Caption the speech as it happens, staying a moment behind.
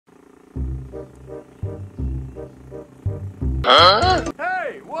Huh?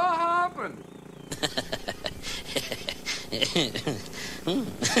 Hey, what happened?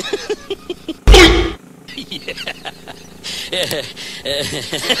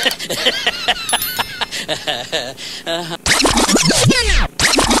 Oh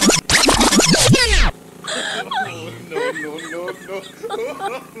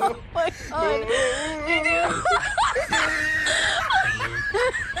my God. Did you? Oh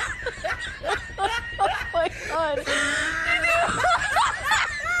my God. Did you?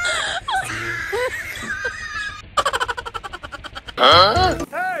 Huh?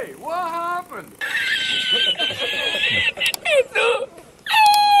 Hey, what happened?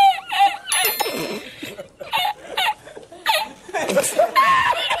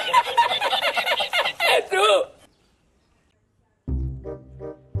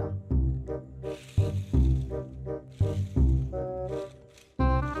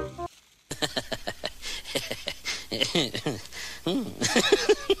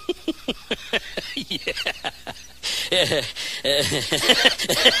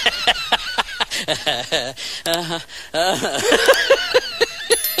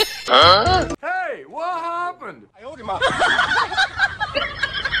 Huh? Hey, what happened? I owed him up.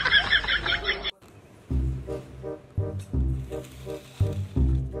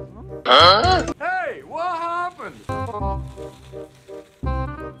 Huh? Hey, what happened?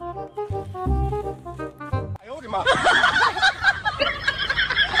 I owed him up.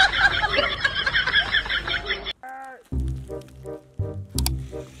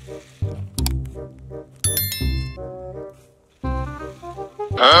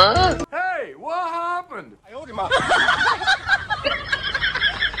 Huh? Hey, what happened? I owed him up.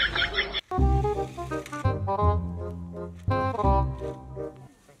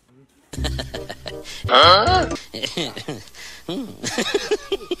 Huh?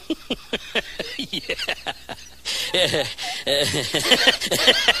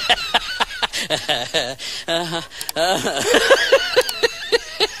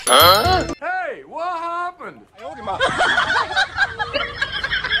 Huh? Hey, what happened? I owed him up.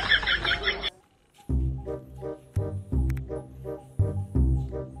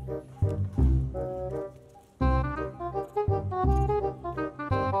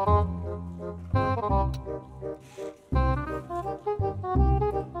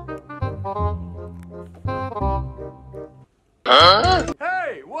 Huh?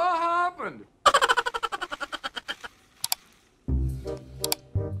 Hey, what happened?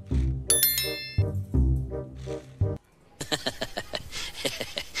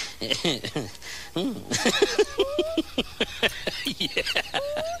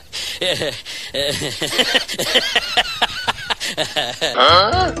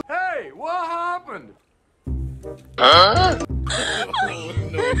 Huh? Hey, what happened? Huh?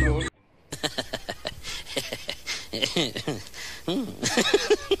 No.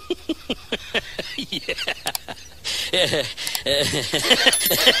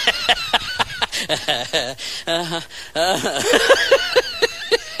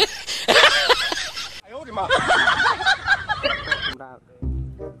 I owed him up.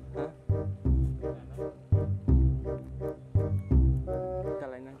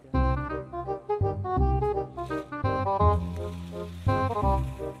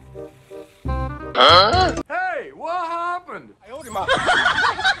 Huh? Hey, what happened? I owed him up.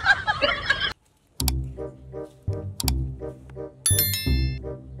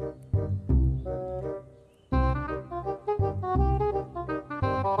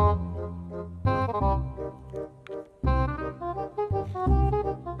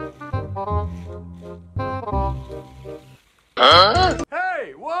 Huh?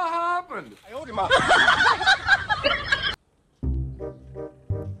 Hey, what happened? I owed him up.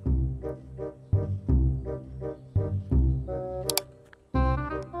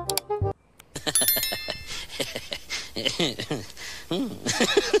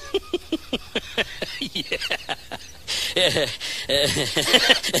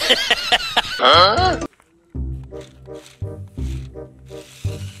 Huh?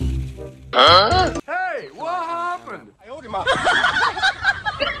 Huh?